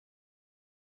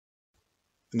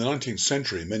In the 19th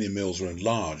century, many mills were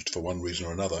enlarged for one reason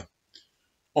or another.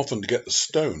 Often to get the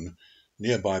stone,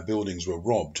 nearby buildings were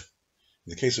robbed.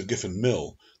 In the case of Griffith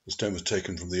Mill, the stone was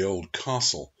taken from the old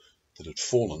castle that had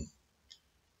fallen.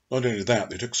 Not only that,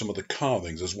 they took some of the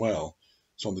carvings as well,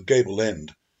 so on the gable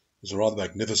end there's a rather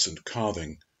magnificent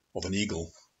carving of an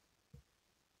eagle.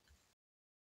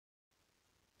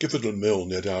 Griffith Mill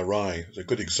near Ayrshire is a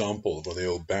good example of one of the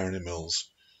old barony mills.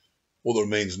 All that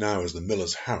remains now is the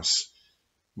miller's house,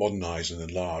 modernised and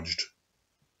enlarged.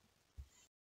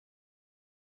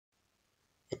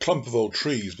 A clump of old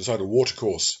trees beside a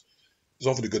watercourse is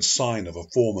often a good sign of a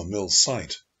former mill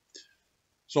site.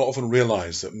 It's not often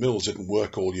realised that mills didn't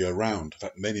work all year round. In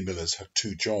fact, many millers had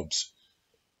two jobs.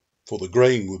 For the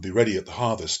grain would be ready at the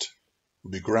harvest,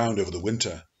 would be ground over the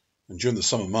winter, and during the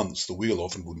summer months the wheel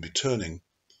often wouldn't be turning.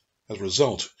 As a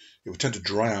result, it would tend to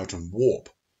dry out and warp,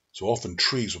 so often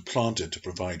trees were planted to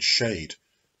provide shade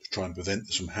to try and prevent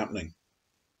this from happening.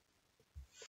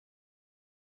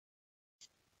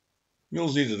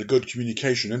 Mills needed a good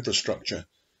communication infrastructure,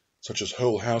 such as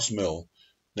Whole House Mill,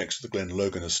 next to the Glen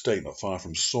Logan estate not far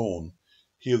from Saun.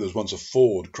 Here there was once a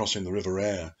ford crossing the River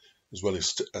Aire, as well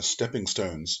as stepping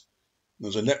stones. There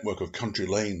was a network of country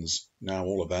lanes, now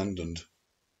all abandoned.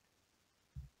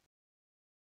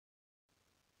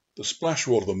 The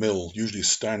splashwall of a mill usually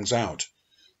stands out.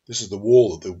 This is the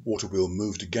wall that the water wheel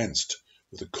moved against,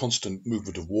 with a constant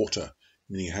movement of water,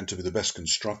 meaning it had to be the best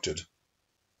constructed.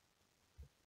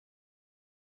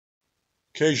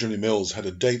 Occasionally mills had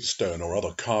a date stone or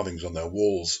other carvings on their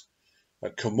walls.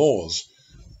 At Comores,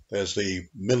 there's the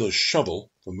miller's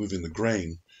shovel for moving the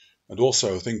grain, and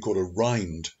also a thing called a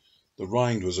rind. The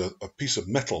rind was a piece of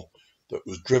metal that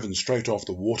was driven straight off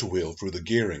the water wheel through the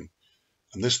gearing,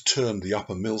 and this turned the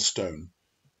upper millstone.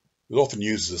 It was often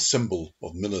used as a symbol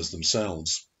of millers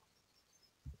themselves.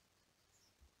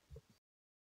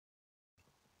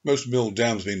 Most mill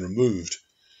dams have been removed,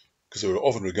 because they were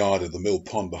often regarded the mill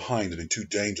pond behind as being too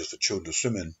dangerous for children to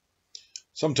swim in.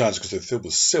 Sometimes because they're filled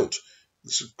with silt,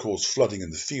 this would cause flooding in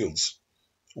the fields.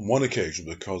 On one occasion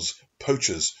because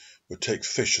poachers would take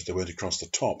fish as they went across the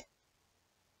top.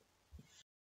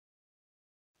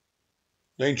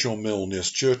 Ayrshire Mill near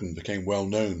Sturton became well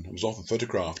known and was often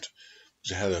photographed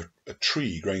because it had a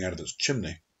tree growing out of its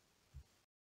chimney.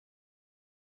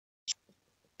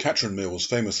 Catron Mill was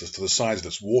famous for the size of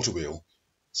its water wheel.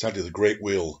 Sadly, the Great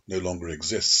Wheel no longer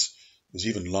exists. It was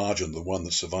even larger than the one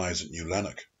that survives at New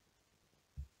Lanark.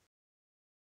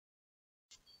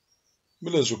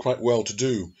 Millers were quite well to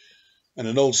do, and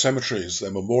in old cemeteries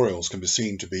their memorials can be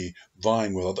seen to be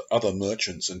vying with other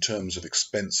merchants in terms of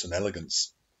expense and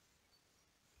elegance.